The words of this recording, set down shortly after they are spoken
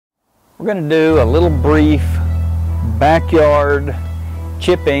We're going to do a little brief backyard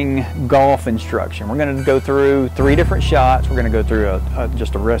chipping golf instruction. We're going to go through 3 different shots. We're going to go through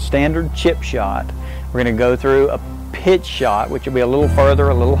just a standard chip shot. We're going to go through a pitch shot, which will be a little further,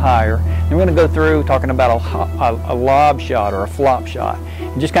 a little higher. Then we're going to go through talking about a lob shot or a flop shot,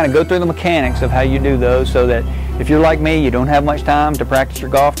 and just kind of go through the mechanics of how you do those, so that if you're like me, you don't have much time to practice your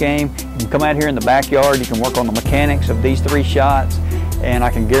golf game, you can come out here in the backyard, you can work on the mechanics of these 3 shots, and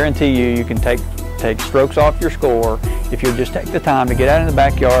I can guarantee you can take strokes off your score if you'll just take the time to get out in the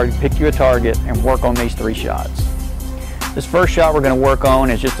backyard, pick you a target, and work on these 3 shots. This first shot we're going to work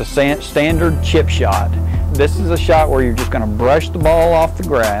on is just a standard chip shot. This is a shot where you're just going to brush the ball off the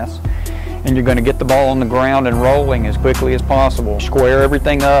grass, and you're going to get the ball on the ground and rolling as quickly as possible. Square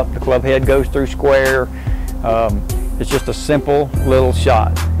everything up, the club head goes through square. It's just a simple little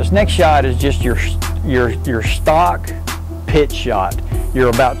shot. This next shot is just your stock pitch shot. You're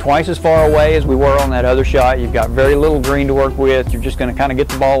about twice as far away as we were on that other shot. You've got very little green to work with. You're just going to kind of get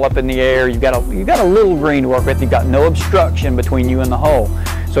the ball up in the air. You've got a little green to work with. You've got no obstruction between you and the hole.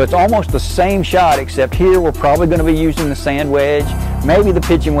 So it's almost the same shot, except here we're probably going to be using the sand wedge, maybe the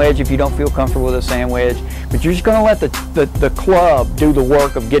pitching wedge if you don't feel comfortable with a sand wedge. But you're just going to let the club do the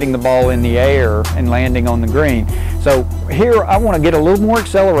work of getting the ball in the air and landing on the green. So here I want to get a little more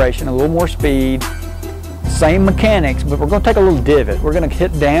acceleration, a little more speed. Same mechanics, but we're going to take a little divot. We're going to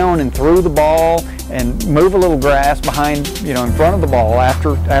hit down and through the ball and move a little grass behind, in front of the ball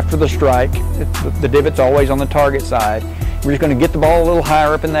after the strike. The divot's always on the target side. We're just going to get the ball a little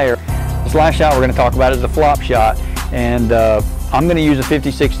higher up in there. This last shot we're going to talk about is the flop shot, and I'm going to use a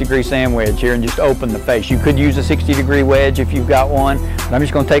 56-degree sand wedge here and just open the face. You could use a 60-degree wedge if you've got one, but I'm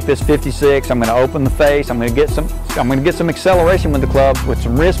just going to take this 56. I'm going to open the face. I'm going to get some acceleration with the club with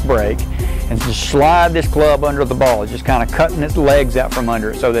some wrist brake, and just slide this club under the ball. It's just kind of cutting its legs out from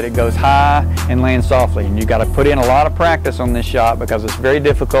under it so that it goes high and lands softly. And you've got to put in a lot of practice on this shot because it's very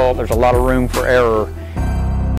difficult. There's a lot of room for error